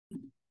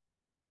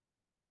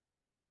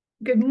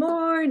Good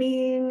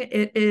morning.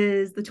 It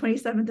is the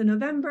 27th of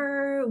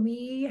November.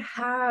 We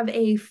have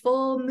a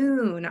full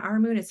moon. Our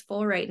moon is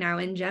full right now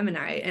in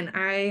Gemini, and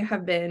I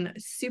have been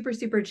super,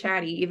 super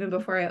chatty even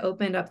before I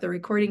opened up the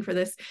recording for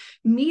this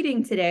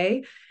meeting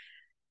today.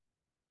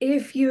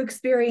 If you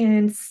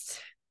experienced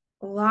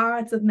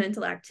lots of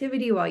mental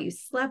activity while you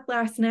slept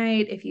last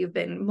night, if you've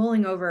been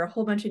mulling over a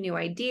whole bunch of new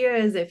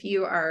ideas, if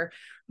you are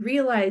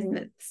realizing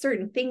that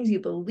certain things you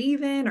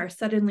believe in are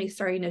suddenly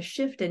starting to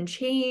shift and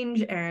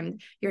change,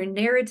 and your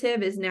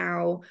narrative is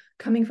now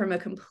coming from a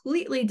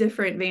completely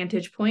different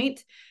vantage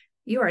point,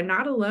 you are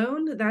not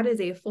alone. That is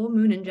a full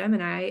moon in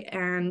Gemini,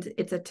 and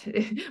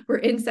we're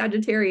in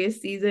Sagittarius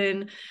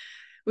season,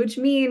 which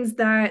means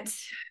that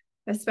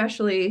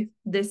especially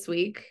this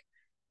week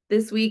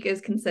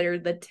is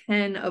considered the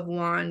 10 of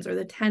Wands or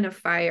the 10 of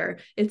Fire.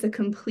 It's a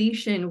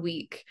completion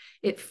week.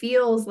 It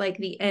feels like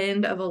the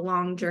end of a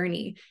long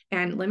journey.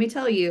 And let me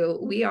tell you,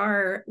 we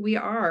are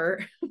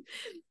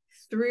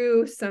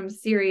through some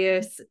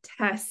serious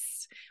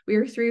tests. We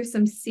are through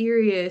some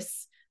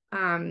serious,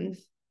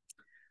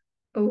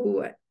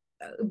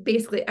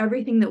 basically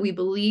everything that we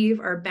believe,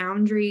 our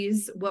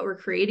boundaries, what we're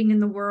creating in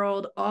the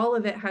world, all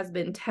of it has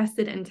been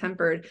tested and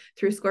tempered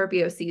through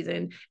Scorpio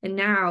season. And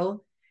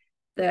now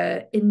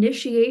the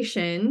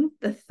initiation,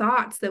 the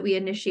thoughts that we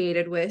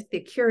initiated with,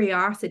 the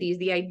curiosities,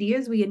 the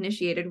ideas we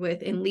initiated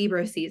with in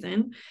Libra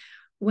season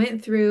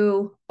went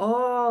through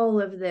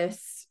all of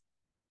this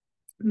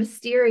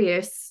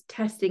mysterious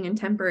testing and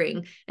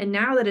tempering. And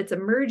now that it's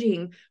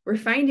emerging, we're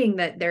finding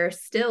that there are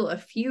still a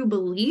few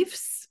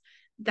beliefs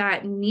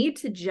that need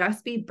to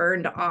just be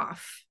burned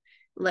off.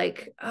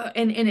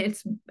 And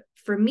it's,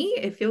 for me,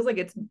 it feels like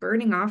it's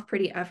burning off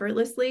pretty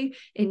effortlessly.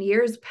 In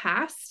years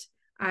past,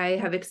 I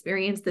have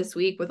experienced this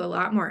week with a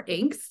lot more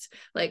angst,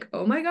 like,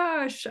 oh my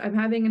gosh, I'm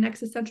having an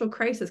existential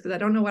crisis because I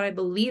don't know what I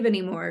believe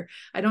anymore.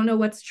 I don't know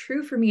what's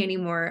true for me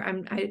anymore.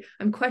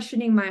 I'm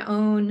questioning my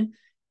own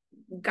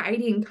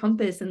guiding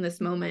compass in this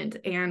moment.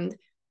 And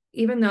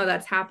even though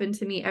that's happened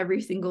to me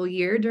every single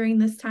year during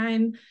this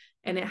time,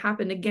 and it's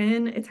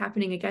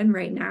happening again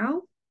right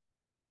now.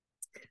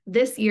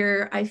 This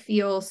year, I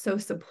feel so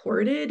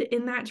supported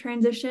in that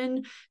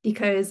transition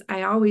because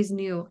I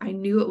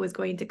knew it was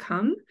going to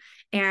come.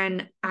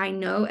 And I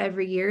know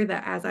every year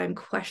that as I'm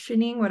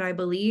questioning what I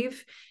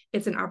believe,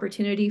 it's an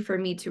opportunity for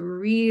me to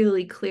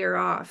really clear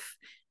off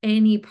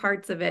any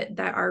parts of it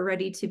that are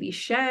ready to be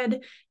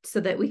shed so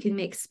that we can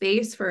make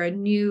space for a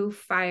new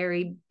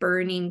fiery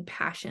burning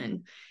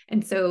passion.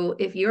 And so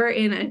if you're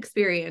in an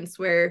experience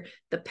where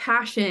the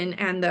passion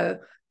and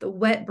the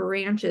wet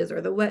branches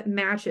or the wet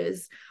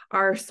matches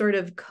are sort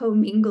of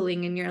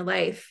commingling in your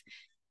life,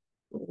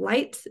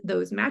 light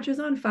those matches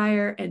on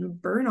fire and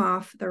burn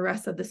off the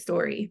rest of the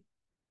story.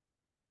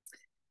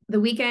 The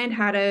weekend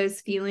had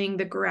us feeling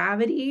the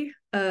gravity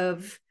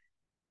of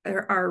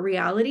our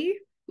reality.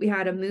 We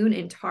had a moon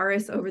in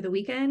Taurus over the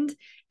weekend,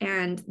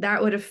 and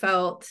that would have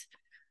felt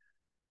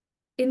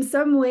in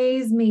some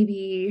ways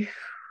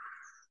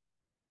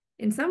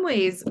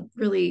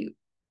really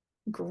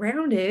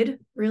grounded,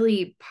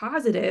 really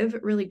positive,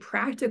 really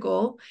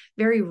practical,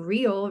 very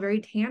real,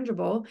 very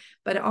tangible,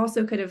 but it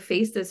also could have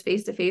faced us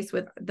face to face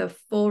with the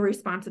full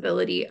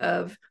responsibility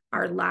of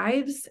our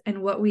lives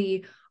and what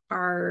we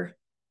are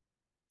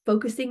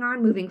focusing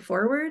on moving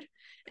forward.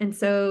 And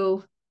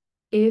so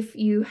if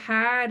you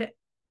had,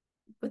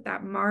 with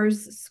that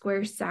Mars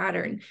square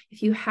Saturn,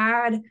 if you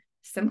had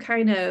some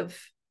kind of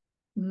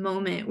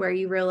moment where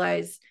you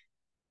realize,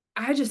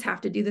 I just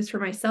have to do this for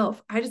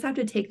myself. I just have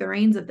to take the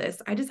reins of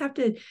this. I just have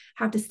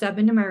to step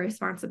into my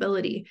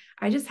responsibility.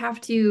 I just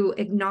have to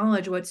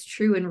acknowledge what's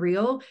true and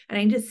real, and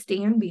I need to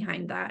stand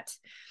behind that.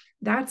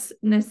 That's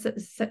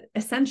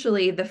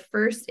essentially the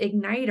first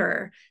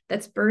igniter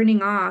that's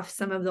burning off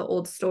some of the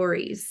old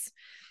stories.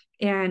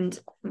 And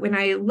when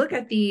I look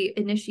at the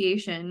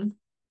initiation,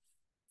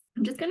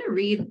 I'm just going to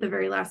read the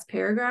very last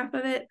paragraph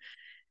of it.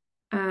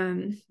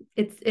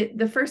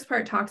 The first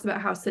part talks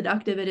about how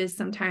seductive it is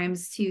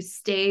sometimes to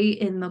stay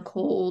in the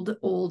cold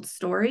old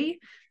story,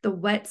 the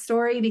wet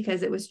story,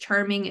 because it was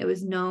charming, it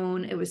was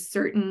known, it was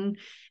certain,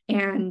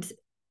 and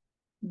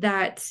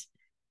that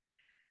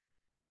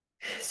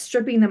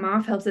stripping them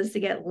off helps us to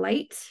get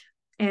light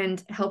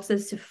and helps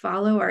us to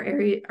follow our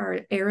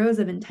arrows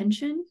of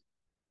intention.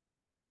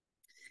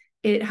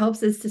 It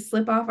helps us to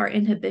slip off our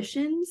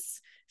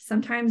inhibitions.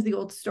 Sometimes the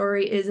old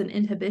story is an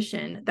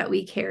inhibition that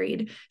we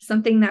carried,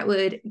 something that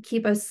would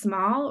keep us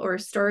small, or a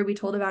story we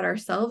told about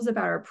ourselves,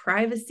 about our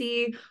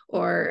privacy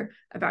or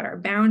about our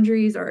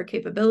boundaries or our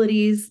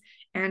capabilities.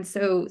 And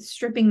so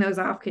stripping those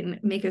off can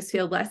make us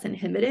feel less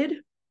inhibited.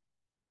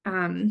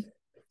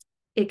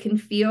 It can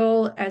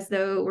feel as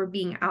though we're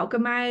being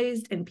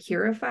alchemized and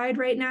purified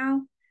right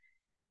now.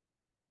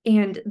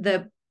 And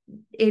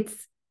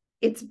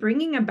it's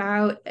bringing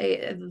about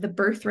the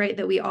birthright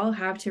that we all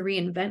have to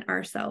reinvent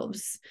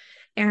ourselves.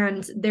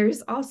 And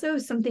there's also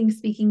something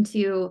speaking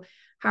to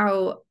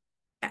how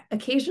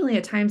occasionally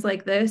at times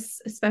like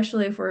this,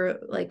 especially if we're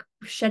like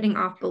shedding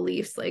off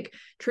beliefs, like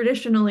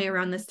traditionally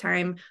around this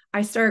time,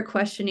 I start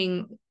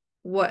questioning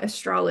what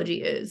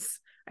astrology is.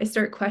 I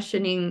start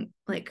questioning,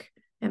 like,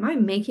 am I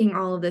making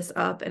all of this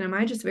up? And am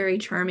I just very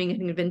charming and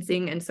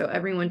convincing? And so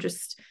everyone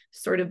just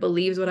sort of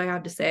believes what I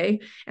have to say.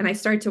 And I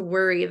start to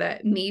worry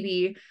that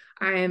maybe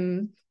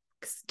I'm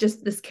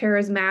just this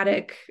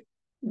charismatic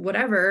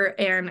whatever,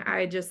 and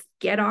I just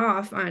get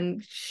off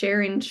on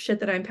sharing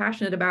shit that I'm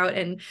passionate about.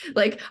 And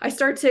like, I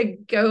start to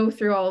go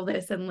through all of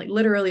this, and like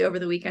literally over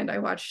the weekend I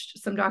watched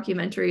some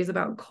documentaries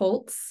about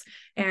cults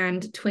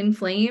and twin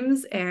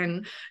flames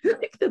and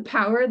like the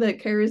power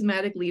that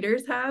charismatic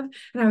leaders have.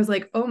 And I was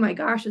like, oh my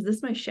gosh, is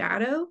this my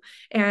shadow?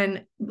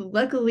 And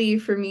luckily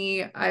for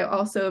me, I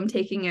also am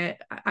taking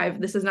it,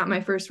 this is not my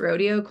first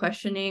rodeo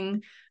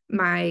questioning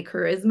my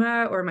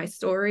charisma or my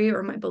story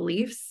or my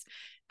beliefs.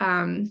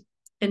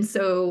 And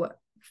so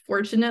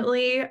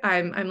fortunately,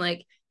 I'm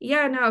like,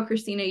 yeah, no,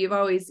 Christina, you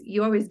always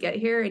get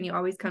here, and you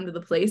always come to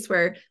the place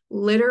where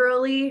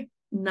literally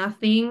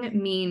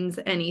nothing means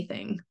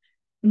anything.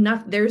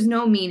 There's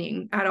no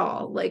meaning at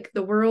all. Like,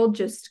 the world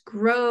just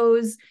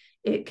grows,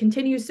 it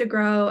continues to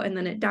grow, and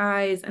then it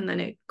dies, and then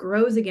it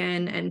grows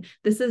again. And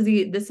this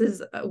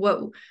is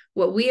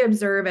what we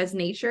observe as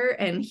nature,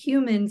 and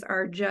humans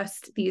are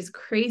just these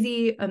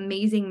crazy,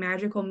 amazing,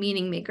 magical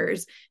meaning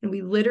makers, and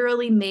we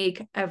literally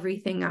make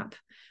everything up.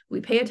 We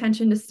pay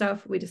attention to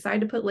stuff, we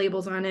decide to put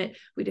labels on it,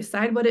 we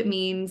decide what it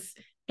means,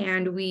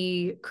 and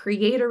we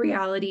create a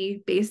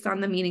reality based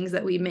on the meanings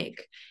that we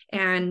make.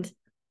 And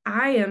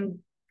I am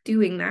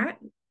doing that.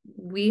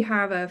 We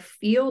have a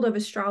field of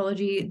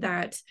astrology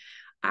that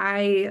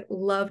I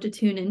love to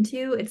tune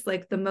into. It's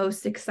like the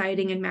most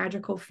exciting and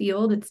magical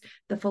field. It's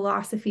the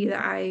philosophy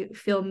that I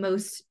feel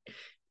most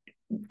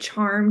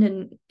charmed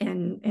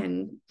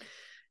and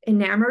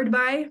enamored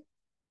by.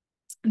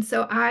 And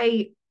so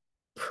I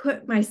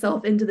put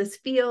myself into this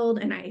field,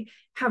 and I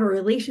have a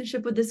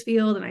relationship with this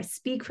field, and I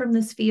speak from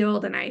this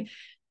field, and I,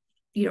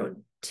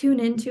 tune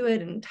into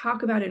it and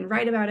talk about it and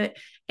write about it.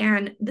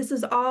 And this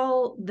is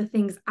all the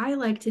things I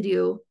like to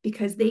do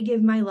because they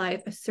give my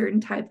life a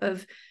certain type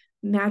of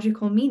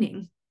magical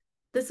meaning.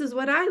 This is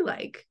what I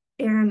like.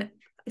 And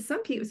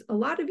some people, a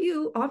lot of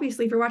you,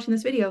 obviously, for watching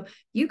this video,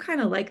 you kind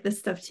of like this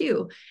stuff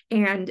too.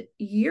 And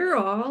you're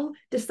all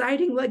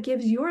deciding what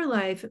gives your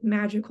life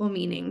magical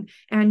meaning.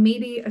 And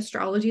maybe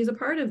astrology is a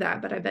part of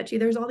that, but I bet you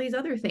there's all these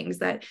other things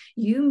that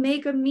you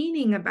make a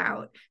meaning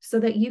about so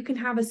that you can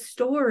have a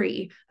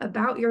story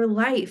about your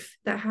life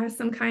that has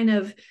some kind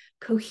of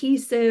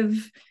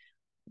cohesive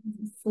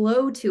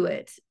flow to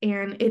it.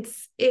 And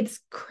it's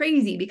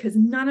crazy because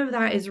none of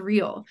that is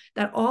real.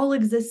 That all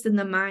exists in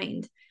the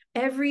mind.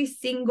 Every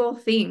single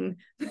thing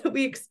that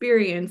we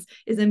experience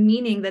is a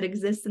meaning that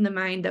exists in the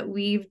mind that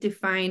we've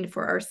defined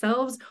for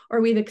ourselves,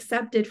 or we've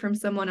accepted from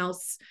someone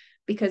else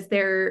because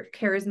they're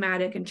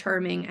charismatic and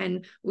charming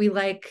and we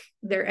like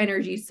their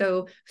energy.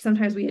 So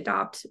sometimes we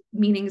adopt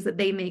meanings that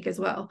they make as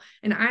well.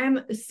 And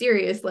I'm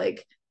serious,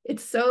 like,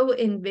 it's so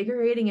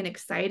invigorating and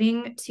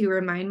exciting to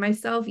remind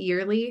myself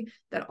yearly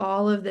that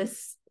all of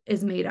this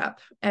is made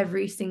up,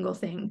 every single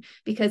thing,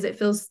 because it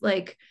feels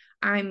like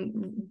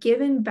I'm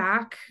given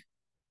back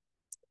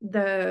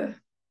the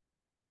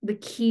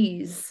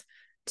keys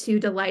to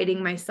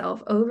delighting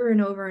myself over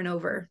and over and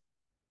over.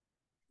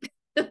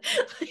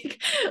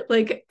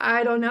 like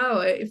I don't know,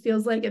 it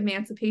feels like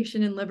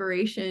emancipation and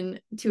liberation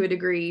to a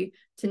degree,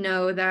 to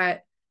know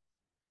that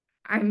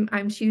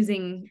I'm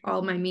choosing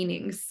all my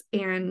meanings.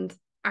 And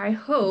I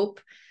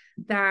hope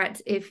that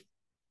if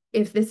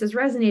this is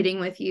resonating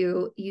with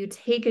you, you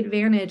take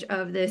advantage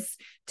of this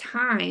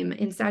time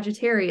in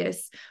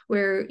Sagittarius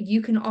where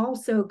you can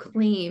also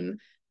claim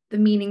the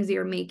meanings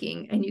you're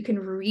making, and you can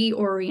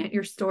reorient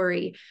your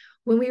story.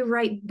 When we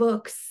write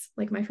books,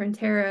 like my friend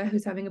Tara,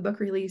 who's having a book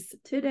release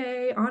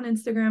today on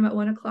Instagram at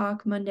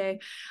 1:00 Monday,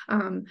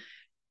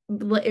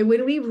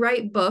 when we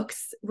write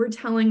books, we're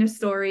telling a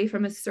story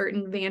from a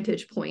certain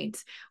vantage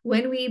point.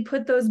 When we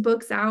put those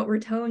books out, we're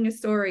telling a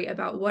story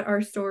about what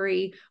our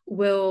story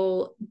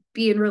will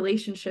be in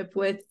relationship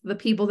with the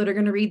people that are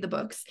going to read the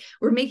books.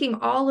 We're making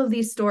all of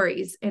these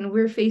stories, and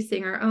we're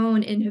facing our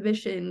own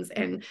inhibitions,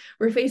 and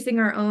we're facing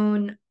our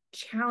own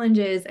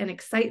challenges and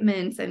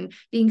excitements and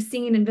being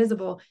seen and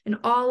visible. And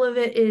all of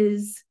it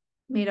is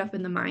made up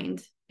in the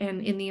mind and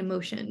in the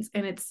emotions.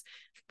 And it's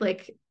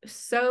like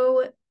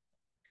so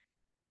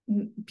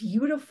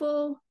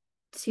beautiful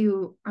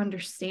to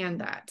understand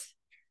that.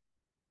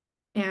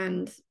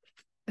 And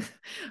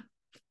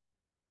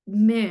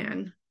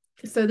man,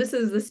 so this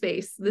is the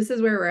space, this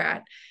is where we're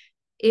at.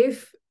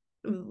 If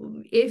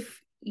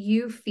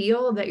you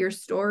feel that your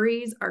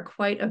stories are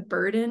quite a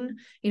burden,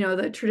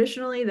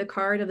 traditionally the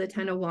card of the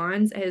 10 of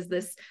Wands is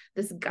this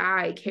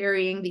guy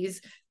carrying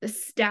this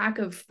stack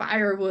of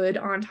firewood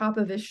on top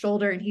of his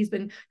shoulder, and he's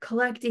been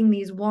collecting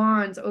these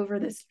wands over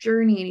this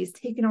journey, and he's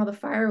taken all the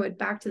firewood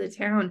back to the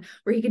town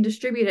where he can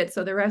distribute it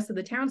so the rest of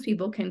the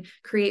townspeople can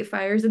create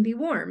fires and be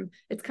warm.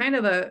 It's kind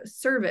of a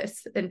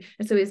service. And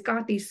so he's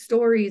got these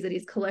stories that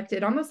he's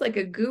collected, almost like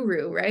a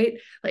guru, right?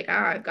 Like,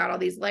 I've got all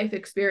these life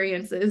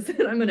experiences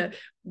and I'm going to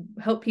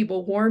help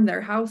people warm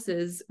their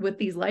houses with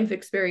these life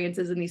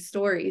experiences and these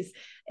stories.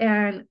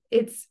 And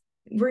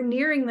we're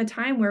nearing the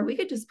time where we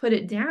could just put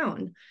it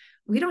down.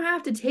 We don't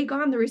have to take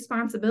on the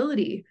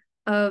responsibility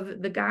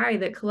of the guy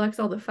that collects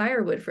all the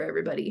firewood for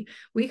everybody.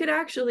 We could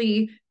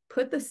actually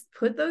put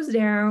those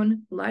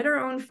down, light our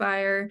own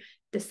fire,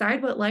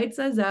 decide what lights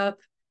us up,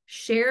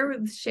 share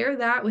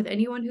that with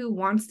anyone who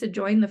wants to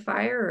join the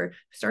fire or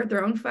start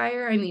their own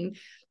fire. I mean,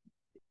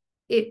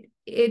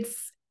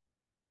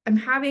 I'm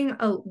having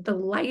the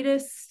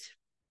lightest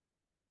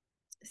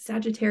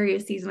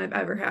Sagittarius season I've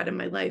ever had in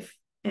my life.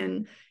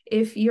 And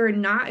if you're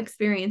not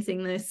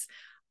experiencing this,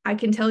 I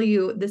can tell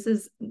you this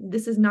is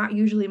not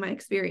usually my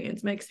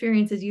experience. My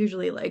experience is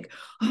usually like,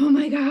 oh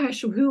my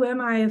gosh, who am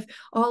I if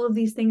all of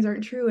these things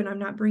aren't true and I'm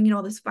not bringing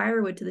all this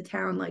firewood to the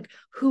town? Like,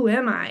 who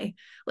am I?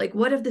 Like,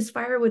 what if this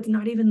firewood's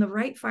not even the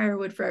right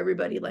firewood for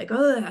everybody? Like,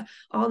 oh,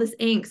 all this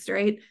angst,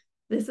 right?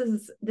 This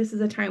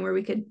is a time where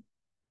we could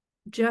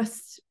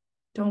just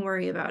don't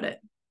worry about it.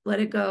 Let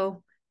it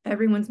go.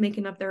 Everyone's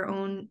making up their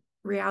own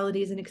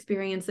realities and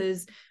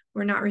experiences.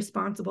 We're not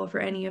responsible for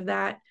any of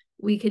that.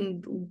 We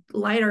can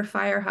light our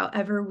fire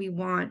however we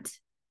want.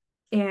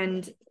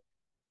 And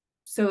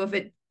so if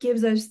it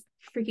gives us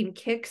freaking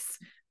kicks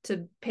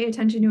to pay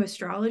attention to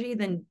astrology,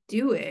 then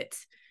do it.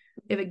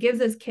 If it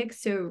gives us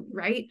kicks to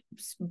write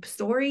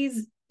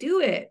stories, do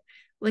it.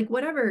 Like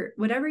whatever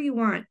you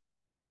want,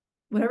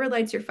 whatever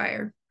lights your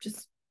fire,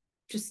 just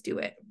do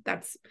it.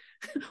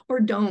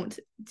 Or don't.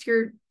 It's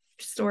your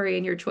story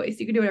and your choice.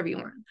 You can do whatever you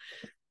want.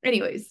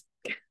 Anyways,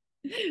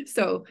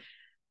 so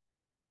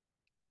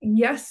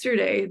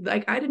yesterday,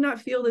 like I did not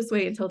feel this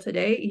way until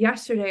today.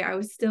 Yesterday, I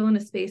was still in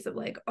a space of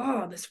like,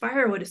 oh, this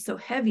firewood is so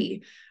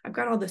heavy. I've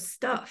got all this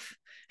stuff.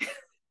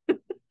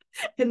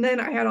 And then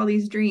I had all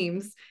these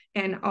dreams,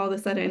 and all of a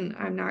sudden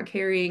I'm not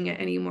carrying it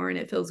anymore, and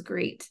it feels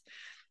great.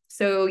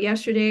 So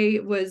yesterday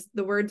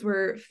the words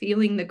were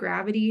feeling the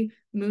gravity,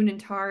 moon in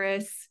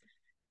Taurus.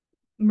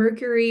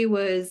 Mercury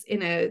was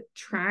in a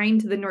trine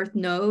to the North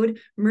Node.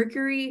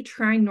 Mercury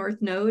trine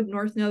North Node.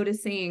 North Node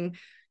is saying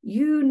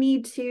you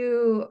need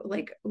to,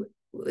 like,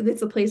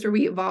 it's a place where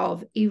we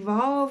evolve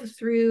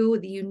through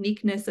the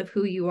uniqueness of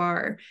who you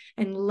are,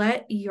 and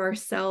let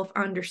yourself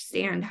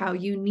understand how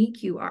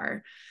unique you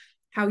are,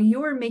 how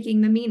you're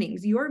making the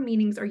meanings. Your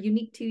meanings are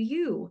unique to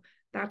you.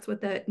 That's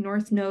what the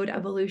North Node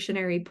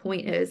evolutionary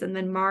point is. And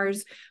then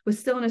Mars was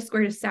still in a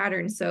square to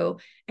Saturn. So,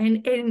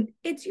 and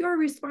it's your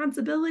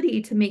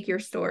responsibility to make your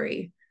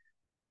story.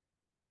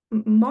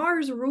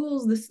 Mars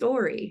rules the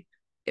story.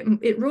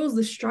 It rules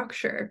the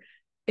structure.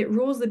 It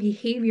rules the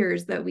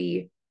behaviors that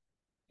we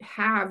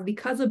have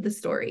because of the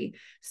story.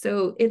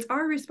 So it's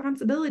our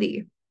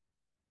responsibility.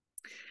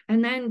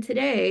 And then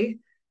today,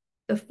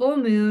 the full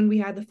moon, we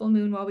had the full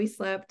moon while we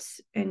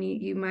slept, and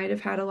you might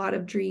have had a lot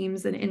of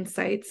dreams and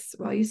insights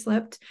while you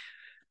slept.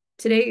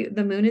 Today,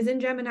 the moon is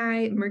in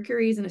Gemini,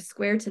 Mercury is in a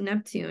square to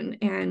Neptune.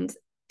 And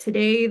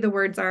today the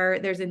words are,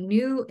 there's a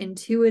new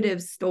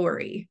intuitive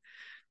story.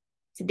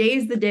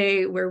 Today's the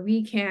day where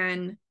we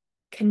can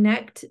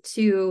connect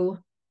to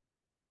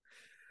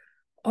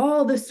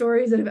all the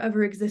stories that have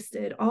ever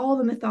existed, all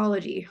the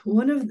mythology.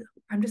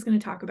 I'm just going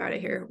to talk about it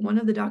here. One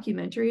of the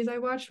documentaries I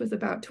watched was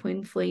about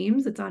twin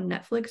flames. It's on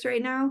Netflix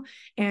right now.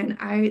 And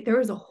there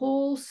was a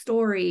whole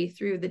story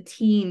through the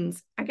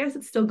teens. I guess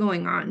it's still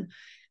going on.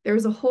 There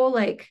was a whole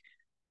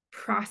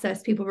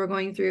process people were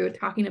going through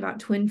talking about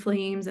twin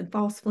flames and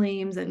false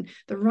flames and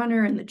the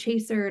runner and the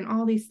chaser and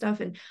all these stuff.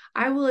 And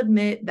I will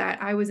admit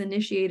that I was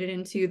initiated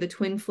into the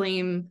twin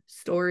flame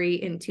story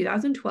in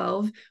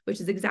 2012, which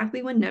is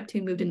exactly when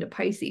Neptune moved into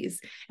Pisces.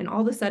 And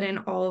all of a sudden,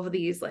 all of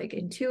these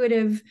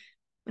intuitive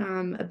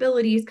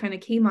abilities kind of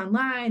came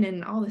online,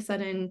 and all of a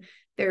sudden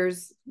I'm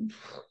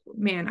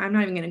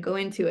not even going to go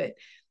into it.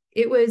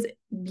 It was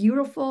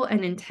beautiful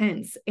and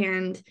intense.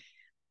 And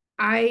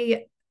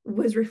I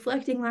was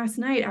reflecting last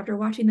night after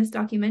watching this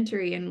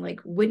documentary and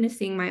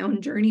witnessing my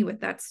own journey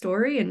with that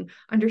story, and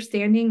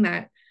understanding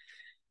that,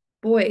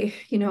 boy,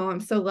 I'm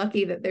so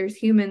lucky that there's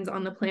humans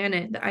on the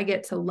planet that I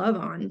get to love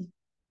on.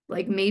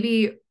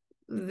 Maybe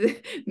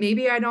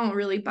I don't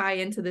really buy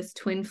into this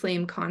twin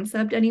flame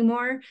concept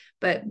anymore,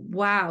 but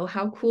wow,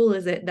 how cool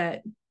is it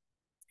that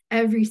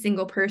every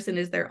single person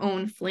is their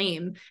own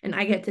flame, and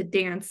I get to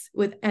dance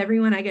with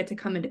everyone I get to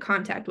come into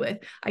contact with.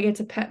 I get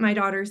to pet my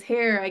daughter's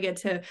hair. I get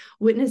to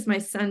witness my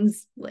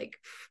son's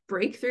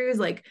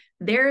breakthroughs.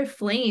 They're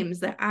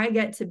flames that I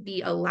get to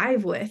be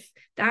alive with.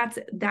 Tell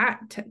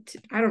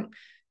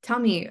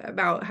me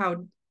about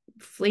how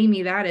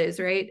flamey that is,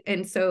 right?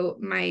 And so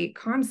my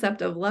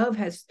concept of love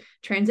has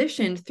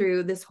transitioned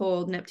through this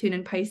whole Neptune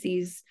and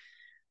Pisces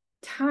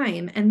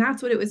time, and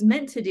that's what it was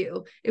meant to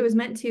do. It was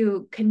meant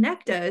to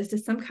connect us to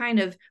some kind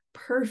of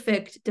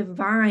perfect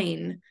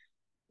divine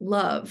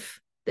love,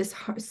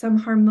 some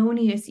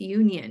harmonious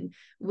union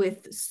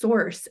with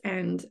source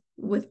and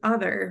with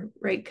other,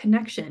 right,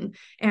 connection.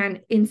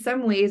 And in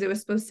some ways it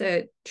was supposed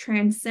to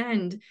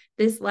transcend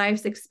this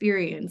life's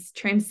experience,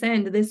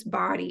 transcend this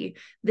body,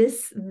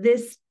 this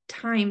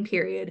time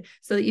period,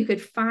 so that you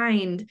could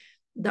find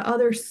the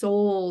other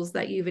souls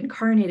that you've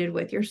incarnated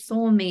with, your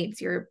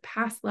soulmates, your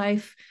past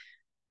life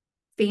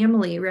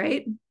family,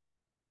 right?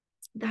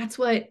 That's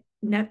what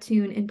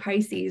Neptune in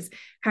Pisces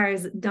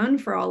has done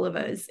for all of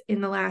us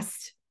in the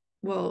last,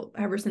 well,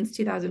 ever since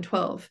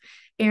 2012.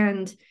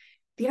 And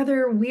the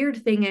other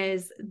weird thing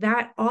is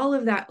that all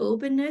of that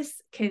openness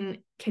can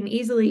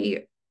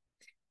easily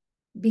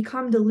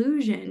become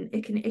delusion.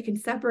 It can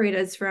separate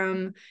us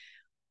from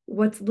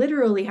what's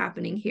literally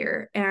happening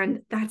here.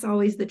 And that's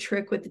always the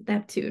trick with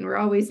Neptune. We're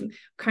always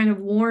kind of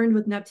warned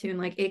with Neptune,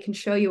 like it can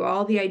show you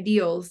all the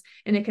ideals,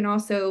 and it can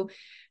also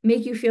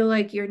make you feel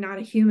like you're not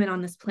a human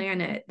on this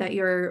planet, that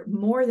you're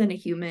more than a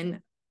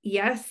human.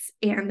 Yes.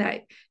 And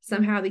that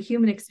somehow the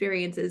human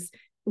experience is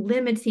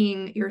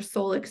limiting your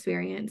soul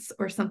experience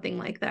or something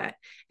like that.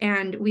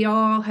 And we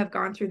all have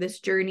gone through this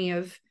journey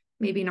of,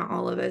 maybe not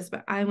all of us,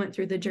 but I went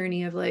through the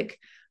journey of like,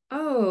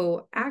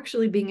 oh,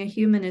 actually being a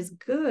human is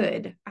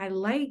good. I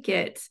like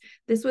it.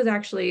 This was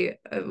actually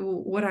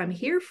what I'm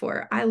here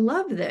for. I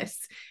love this.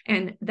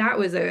 And that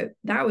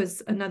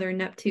was another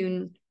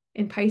Neptune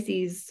in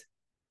Pisces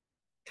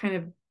kind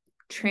of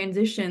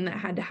transition that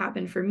had to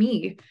happen for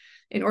me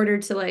in order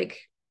to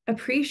like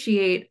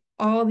appreciate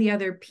all the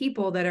other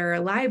people that are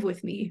alive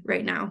with me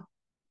right now.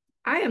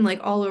 I am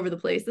like all over the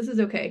place. This is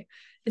okay.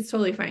 It's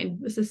totally fine.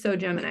 This is so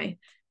Gemini.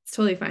 It's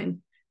totally fine.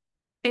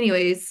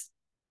 Anyways,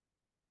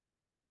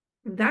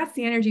 that's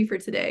the energy for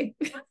today.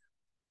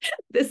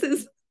 This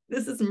is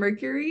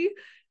Mercury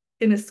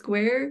in a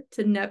square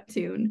to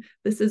Neptune.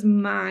 This is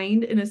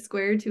mind in a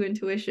square to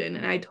intuition.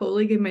 And I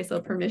totally give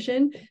myself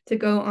permission to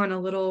go on a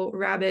little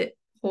rabbit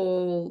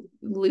hole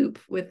loop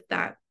with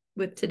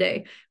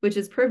today, which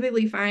is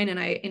perfectly fine. And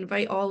I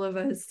invite all of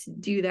us to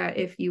do that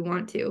if you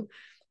want to.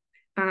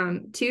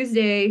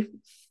 Tuesday,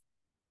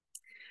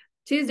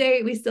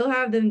 we still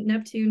have the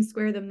Neptune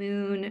square the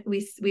moon.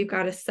 We've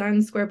got a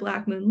sun square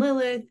black moon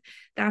Lilith.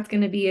 That's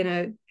going to be in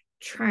a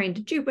trine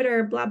to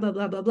Jupiter, blah, blah,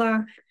 blah, blah,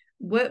 blah.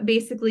 What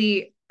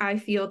basically I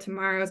feel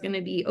tomorrow is going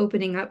to be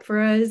opening up for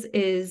us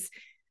is,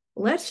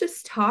 let's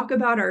just talk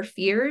about our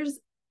fears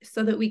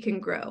so that we can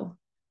grow.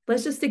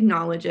 Let's just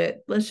acknowledge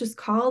it. Let's just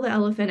call the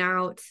elephant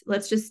out.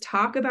 Let's just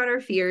talk about our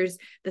fears.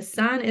 The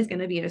sun is going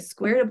to be in a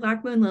square to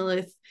black moon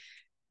Lilith.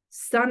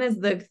 Sun is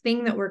the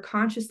thing that we're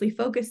consciously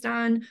focused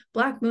on.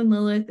 Black moon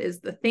Lilith is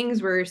the things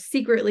we're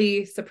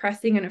secretly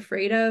suppressing and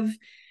afraid of.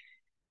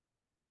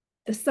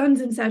 The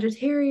sun's in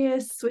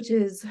Sagittarius, which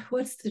is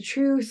what's the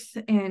truth.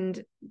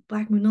 And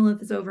black moon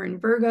Lilith is over in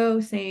Virgo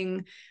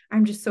saying,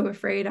 I'm just so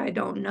afraid I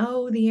don't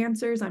know the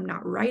answers. I'm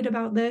not right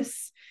about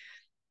this.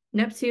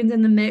 Neptune's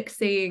in the mix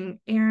saying,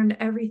 and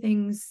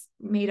everything's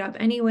made up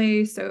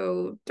anyway,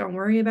 so don't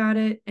worry about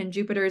it. And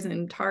Jupiter's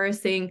in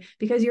Taurus saying,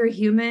 because you're a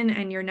human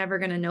and you're never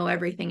going to know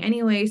everything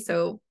anyway,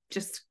 so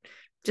just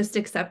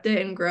accept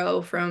it and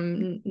grow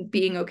from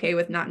being okay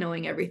with not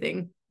knowing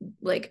everything,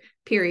 like,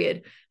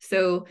 period.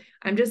 So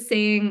I'm just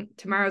saying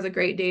tomorrow's a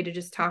great day to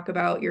just talk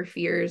about your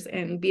fears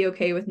and be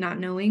okay with not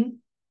knowing.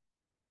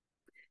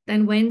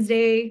 Then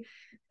Wednesday,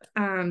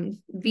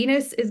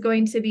 Venus is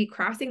going to be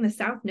crossing the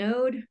South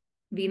Node.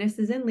 Venus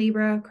is in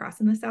Libra,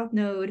 crossing the South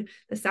Node.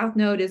 The South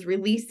Node is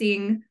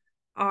releasing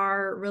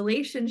our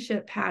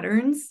relationship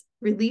patterns,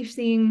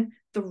 releasing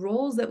the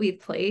roles that we've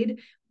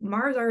played.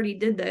 Mars already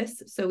did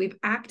this, so we've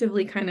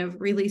actively kind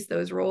of released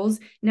those roles.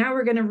 Now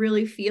we're going to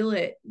really feel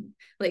it.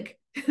 Like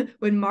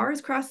when Mars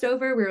crossed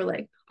over, we were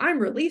like, I'm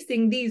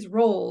releasing these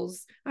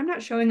roles. I'm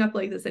not showing up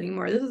like this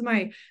anymore.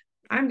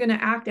 I'm going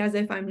to act as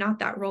if I'm not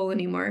that role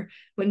anymore.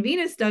 When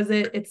Venus does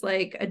it, it's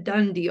like a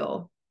done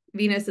deal.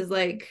 Venus is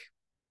like,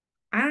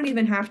 I don't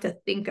even have to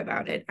think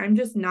about it. I'm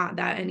just not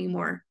that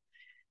anymore.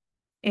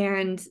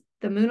 And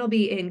the moon will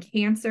be in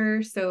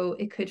Cancer, so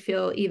it could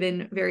feel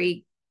even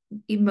very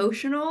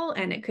emotional,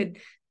 and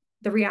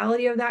the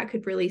reality of that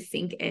could really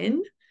sink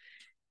in.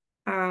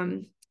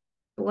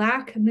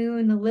 Black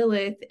moon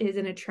Lilith is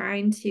in a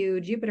trine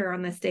to Jupiter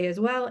on this day as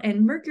well,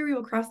 and Mercury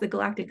will cross the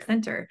galactic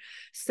center.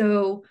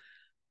 So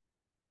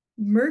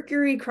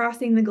Mercury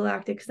crossing the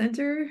galactic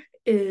center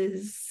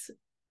is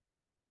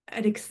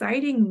an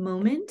exciting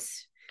moment,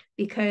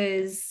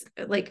 because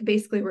like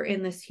basically we're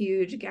in this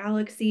huge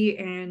galaxy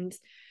and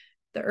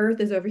the Earth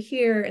is over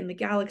here and the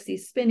galaxy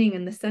is spinning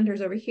and the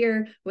center's over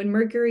here. When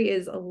Mercury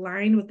is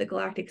aligned with the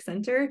galactic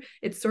center,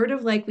 it's sort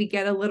of like we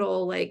get a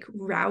little like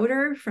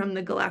router from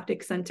the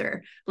galactic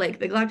center. Like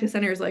the galactic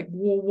center is like,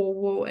 whoa, whoa,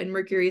 whoa. And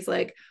Mercury's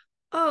like,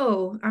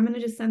 oh, I'm going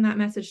to just send that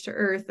message to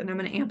Earth and I'm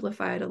going to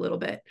amplify it a little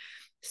bit.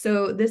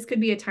 So this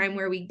could be a time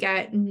where we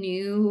get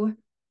new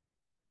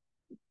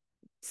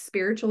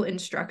spiritual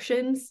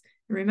instructions.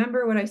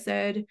 Remember what I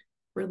said,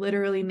 we're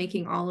literally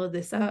making all of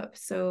this up.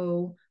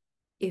 So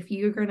if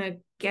you're going to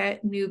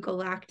get new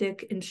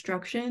galactic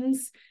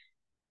instructions,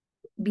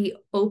 be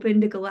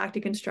open to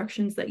galactic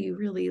instructions that you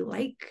really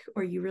like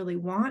or you really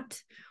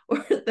want,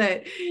 or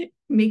that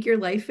make your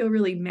life feel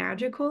really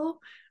magical,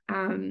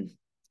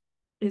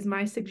 is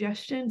my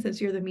suggestion,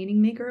 since you're the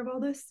meaning maker of all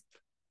this.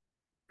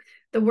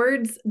 The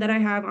words that I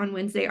have on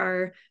Wednesday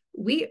are,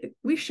 we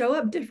show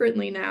up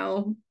differently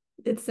now.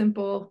 It's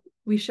simple.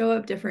 we show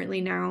up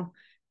differently now.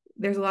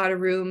 There's a lot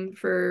of room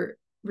for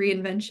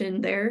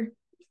reinvention there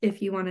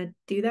if you want to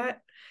do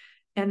that.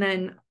 And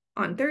then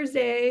on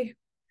Thursday,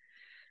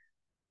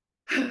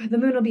 the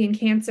moon will be in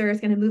Cancer.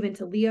 It's going to move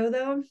into Leo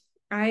though.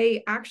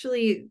 I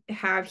actually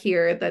have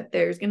here that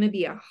there's going to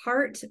be a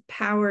heart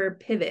power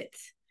pivot.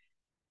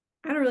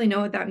 I don't really know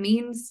what that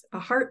means. A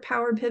heart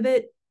power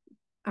pivot.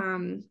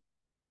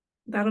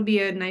 That'll be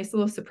a nice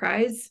little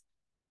surprise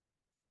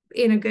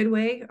in a good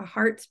way. A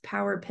heart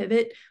power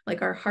pivot,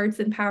 like our heart's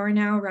in power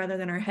now rather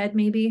than our head,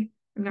 maybe.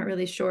 I'm not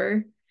really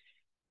sure,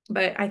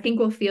 but I think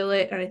we'll feel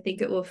it, and I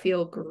think it will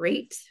feel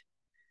great.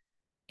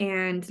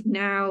 And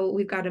now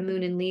we've got a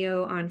moon in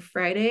Leo on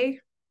Friday,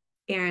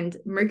 and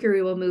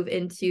Mercury will move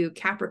into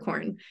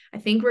Capricorn. I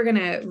think we're going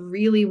to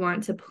really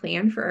want to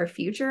plan for our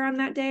future on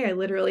that day. I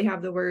literally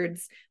have the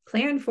words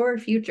plan for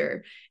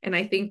future. And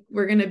I think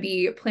we're going to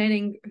be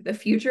planning the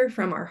future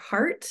from our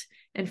heart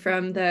and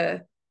from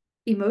the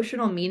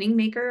emotional meaning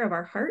maker of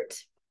our heart.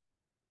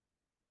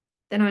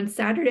 Then on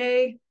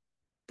Saturday,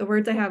 the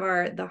words I have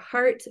are the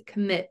heart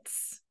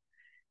commits,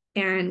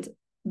 and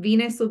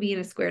Venus will be in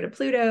a square to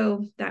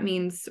Pluto. That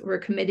means we're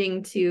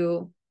committing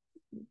to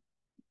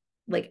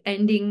like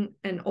ending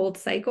an old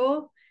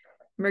cycle.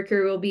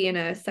 Mercury will be in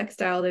a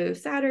sextile to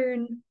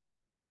Saturn.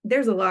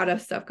 There's a lot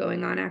of stuff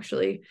going on,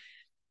 actually.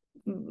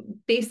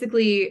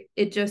 Basically,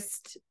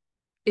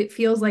 it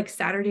feels like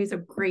Saturday's a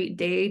great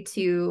day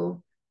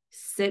to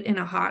sit in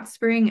a hot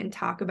spring and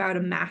talk about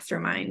a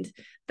mastermind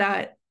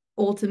that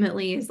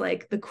ultimately is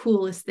like the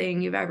coolest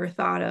thing you've ever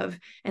thought of,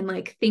 and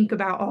like think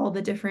about all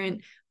the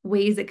different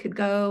ways it could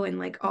go and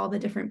like all the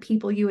different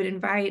people you would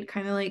invite,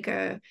 kind of like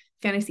a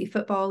fantasy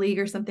football league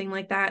or something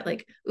like that.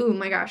 Like, oh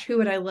my gosh, who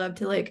would I love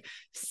to like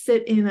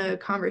sit in a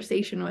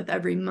conversation with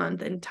every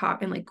month and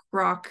talk and like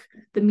rock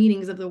the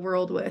meanings of the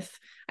world with?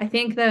 I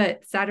think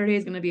that Saturday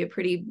is going to be a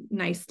pretty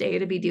nice day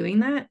to be doing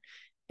that.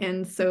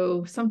 And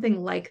so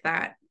something like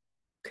that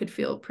could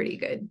feel pretty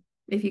good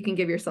if you can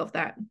give yourself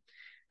that.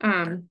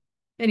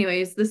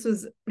 Anyways,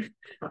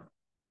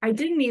 I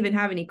didn't even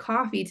have any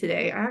coffee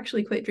today. I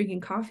actually quit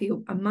drinking coffee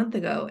a month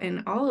ago,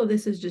 and all of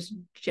this is just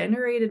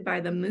generated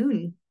by the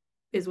moon,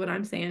 is what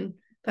I'm saying.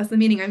 That's the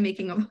meaning I'm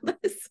making of all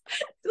this.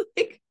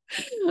 Like,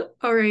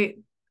 all right,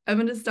 I'm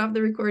going to stop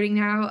the recording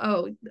now.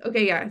 Oh,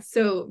 okay. Yeah.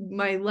 So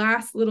my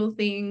last little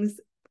things,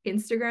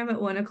 Instagram at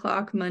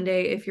 1:00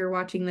 Monday, if you're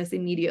watching this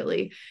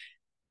immediately,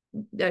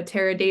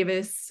 Tara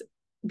Davis,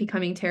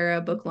 Becoming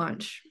Tara book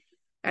launch,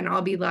 and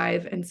I'll be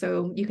live. And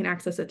so you can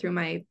access it through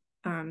my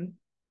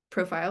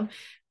profile.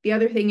 The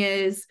other thing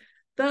is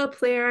the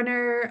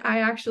planner.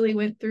 I actually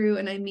went through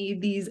and I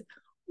made these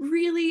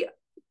really,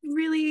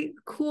 really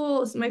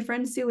cool. So my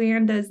friend Sue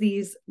Ann does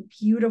these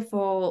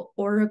beautiful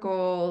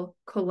oracle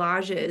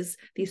collages,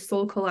 these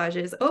soul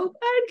collages. Oh,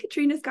 and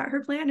Katrina's got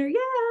her planner.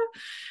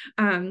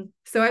 Yeah.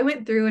 So I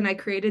went through and I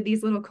created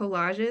these little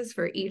collages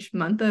for each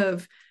month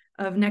of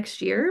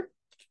next year.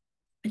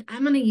 And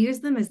I'm going to use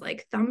them as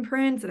like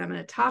thumbprints, and I'm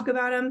going to talk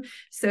about them.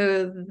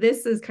 So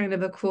this is kind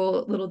of a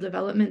cool little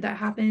development that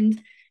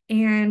happened.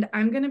 And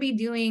I'm going to be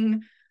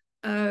doing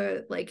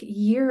a like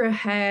year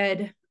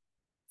ahead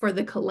for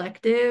the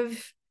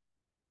collective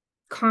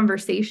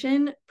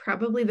conversation,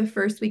 probably the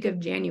first week of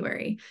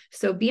January.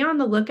 So be on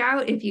the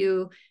lookout. If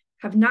you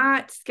have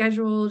not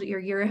scheduled your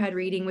year ahead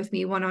reading with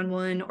me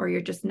one-on-one, or you're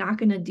just not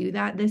going to do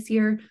that this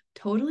year,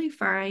 totally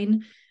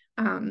fine.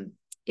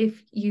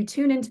 If you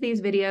tune into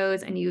these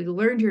videos and you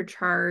learned your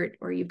chart,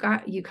 or you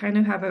kind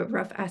of have a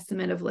rough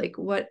estimate of like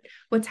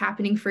what's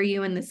happening for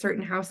you in the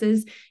certain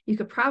houses, you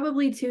could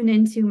probably tune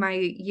into my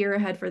year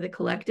ahead for the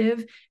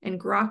collective and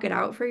grok it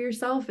out for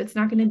yourself. It's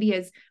not going to be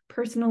as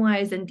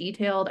personalized and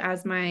detailed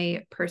as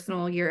my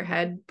personal year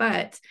ahead,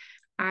 but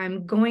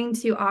I'm going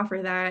to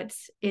offer that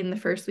in the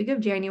first week of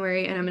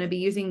January, and I'm going to be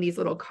using these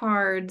little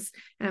cards,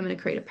 and I'm going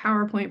to create a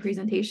PowerPoint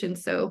presentation.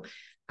 So,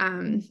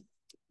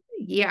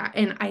 yeah,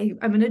 and I'm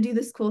going to do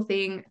this cool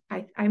thing.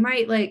 I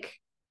might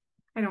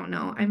I don't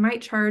know, I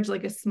might charge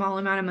like a small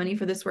amount of money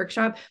for this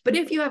workshop, but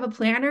if you have a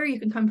planner, you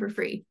can come for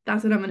free.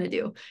 That's what I'm going to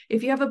do.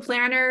 If you have a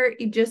planner,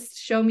 you just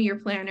show me your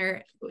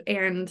planner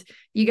and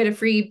you get a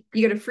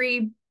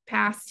free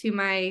pass to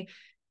my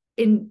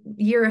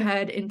year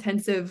ahead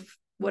intensive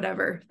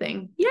whatever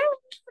thing. Yeah.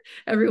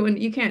 Everyone,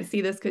 you can't see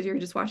this because you're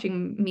just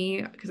watching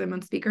me because I'm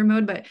on speaker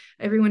mode, but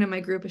everyone in my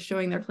group is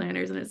showing their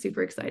planners, and it's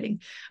super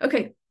exciting.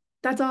 Okay.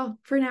 That's all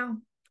for now.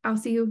 I'll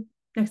see you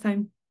next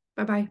time.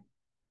 Bye-bye.